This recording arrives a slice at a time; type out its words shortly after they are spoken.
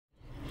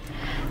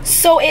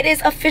So it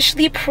is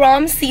officially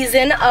prom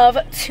season of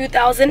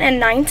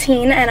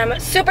 2019 and I'm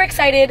super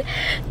excited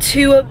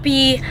to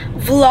be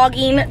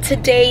vlogging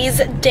today's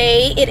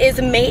day. It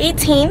is May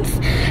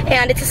 18th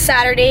and it's a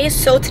Saturday,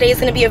 so today is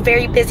going to be a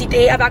very busy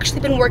day. I've actually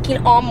been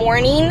working all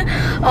morning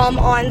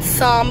on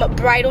some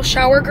bridal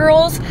shower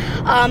girls,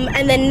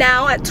 and then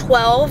now at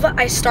 12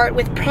 I start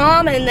with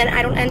prom, and then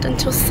I don't end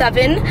until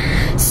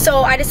 7.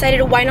 So I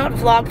decided why not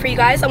vlog for you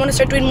guys. I want to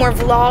start doing more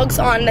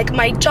vlogs on like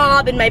my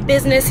job and my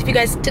business. If you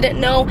guys didn't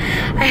know,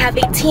 I have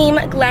a team,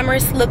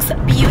 Glamorous Looks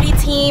Beauty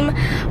team.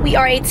 We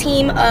are a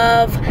team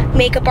of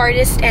makeup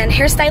artists and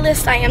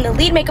hairstylists. I am the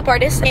lead makeup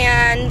artist,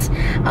 and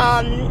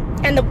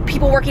the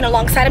people working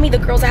alongside of me, the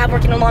girls I have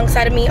working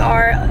alongside of me,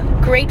 are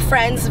great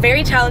friends,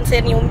 very talented,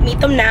 and you'll meet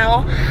them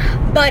now.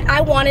 But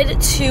I wanted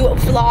to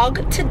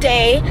vlog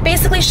today,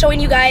 basically showing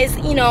you guys,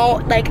 you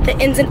know, like the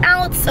ins and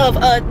outs of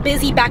a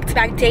busy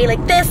back-to-back day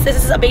like this.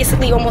 This is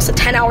basically almost a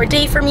 10-hour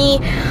day for me,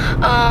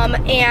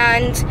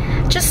 and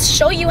just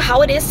show you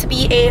how it is to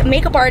be a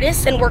makeup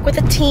artist and work with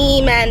a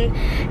team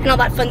and all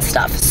that fun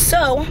stuff.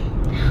 So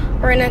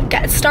we're gonna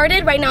get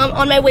started. Right now I'm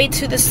on my way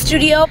to the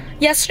studio.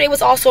 Yesterday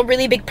was also a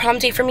really big prom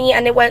day for me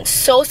and it went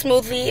so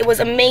smoothly. It was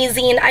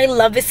amazing. I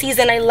love this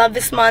season. I love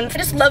this month. I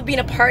just love being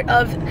a part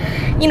of,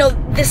 you know,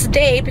 this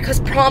day, because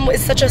prom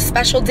is such a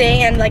special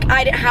day, and like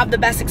I didn't have the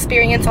best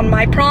experience on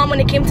my prom when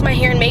it came to my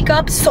hair and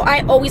makeup. So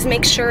I always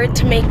make sure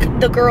to make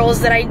the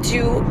girls that I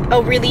do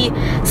a really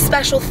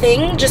special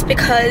thing, just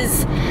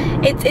because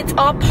it's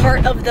all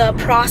part of the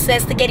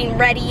process, the getting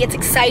ready. It's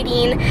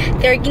exciting.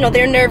 They're, you know,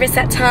 they're nervous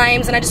at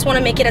times, and I just want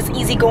to make it as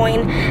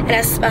easygoing and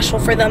as special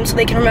for them so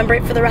they can remember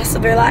it for the rest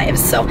of their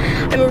lives. So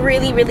I'm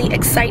really, really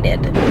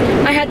excited.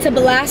 I had to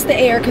blast the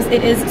air because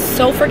it is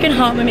so freaking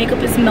hot. My makeup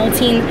is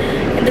melting,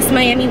 and this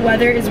Miami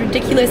weather is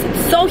ridiculous.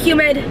 It's so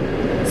humid,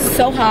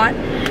 so hot.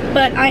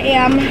 But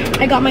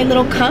I got my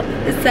little cup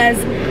that says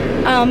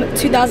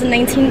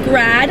 2019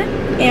 grad,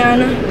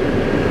 and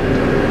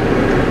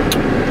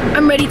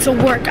I'm ready to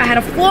work. I had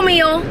a full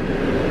meal,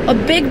 a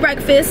big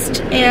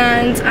breakfast,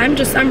 and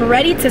I'm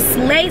ready to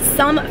slay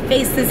some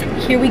faces.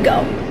 Here we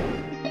go.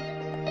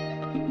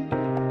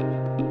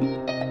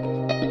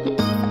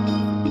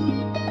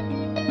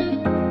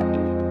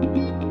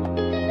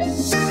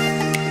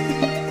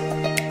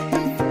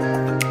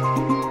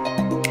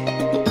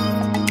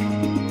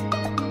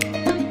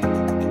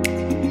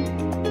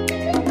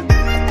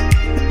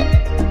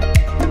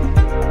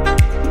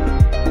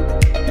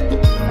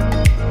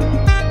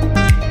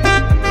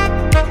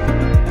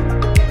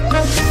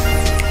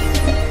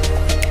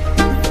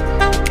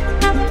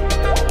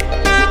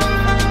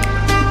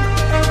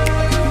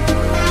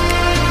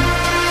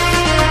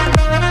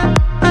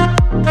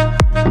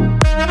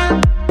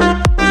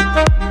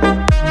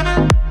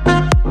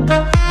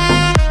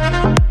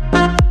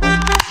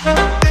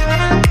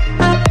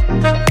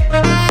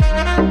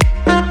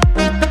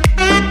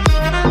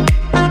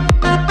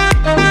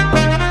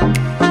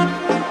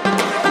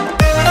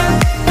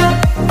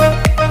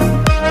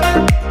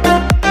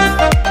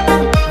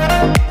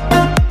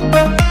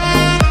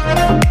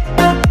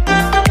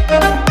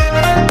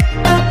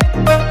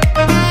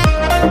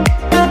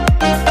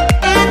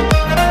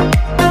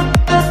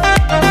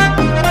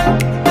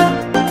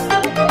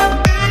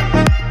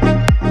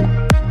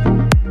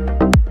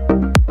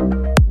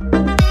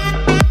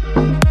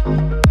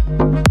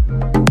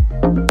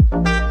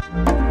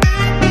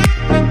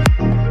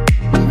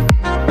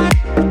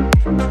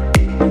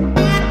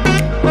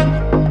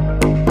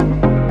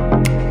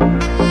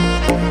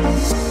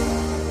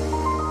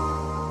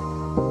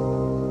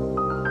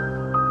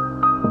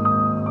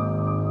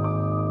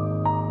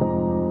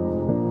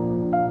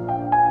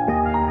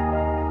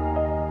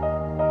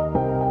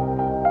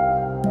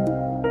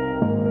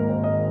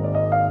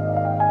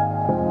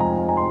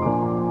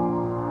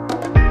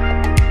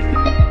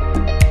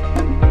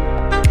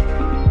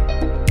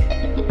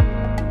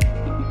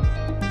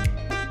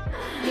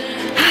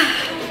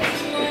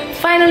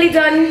 Finally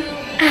done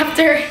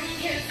after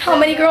how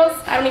many girls?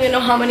 I don't even know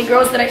how many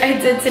girls that I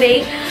did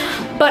today,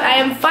 but I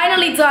am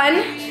finally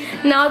done.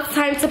 Now it's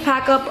time to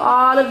pack up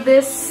all of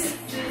this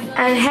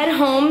and head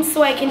home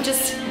so I can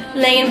just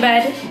lay in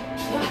bed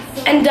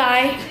and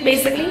die,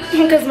 basically,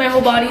 because my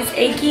whole body's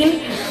aching.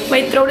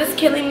 My throat is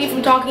killing me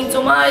from talking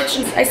so much.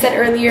 I said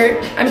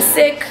earlier, I'm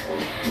sick,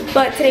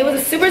 but today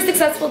was a super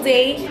successful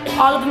day.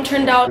 All of them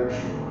turned out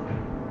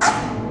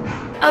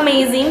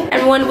amazing.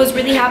 Everyone was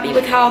really happy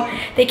with how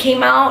they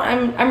came out.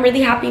 I'm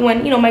really happy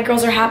when, you know, my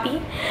girls are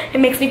happy. It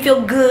makes me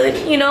feel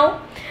good, you know.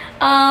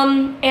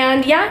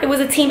 And yeah, it was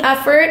a team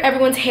effort.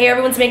 Everyone's hair,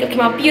 everyone's makeup came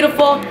out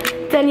beautiful.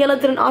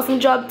 Daniela did an awesome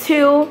job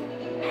too.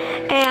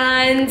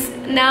 And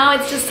now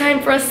it's just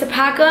time for us to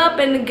pack up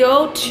and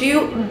go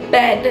to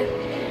bed,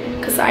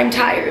 because I'm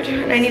tired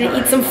and I need to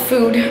eat some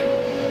food.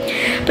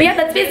 But yeah,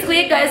 that's basically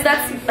it, guys.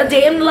 That's a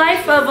day in the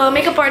life of a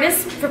makeup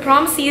artist for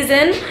prom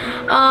season.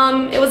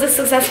 It was a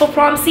successful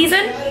prom season,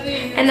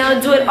 and now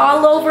I'll do it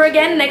all over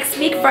again next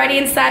week, Friday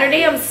and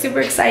Saturday. I'm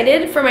super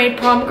excited for my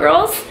prom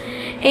girls.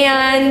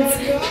 And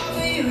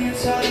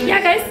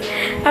yeah, guys,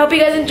 I hope you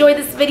guys enjoyed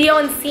this video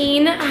and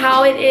seen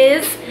how it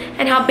is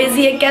and how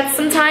busy it gets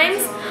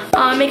sometimes.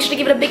 Make sure to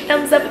give it a big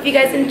thumbs up if you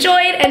guys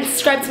enjoyed, and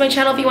subscribe to my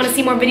channel if you want to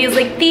see more videos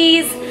like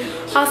these.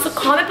 Also,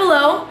 comment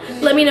below.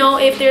 Let me know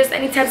if there's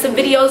any types of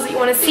videos that you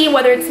want to see,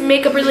 whether it's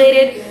makeup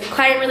related,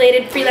 client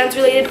related, freelance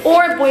related,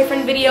 or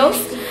boyfriend videos.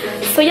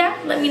 So yeah,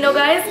 let me know,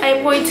 guys.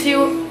 I'm going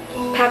to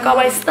pack all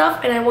my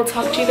stuff, and I will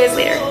talk to you guys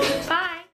later. Bye!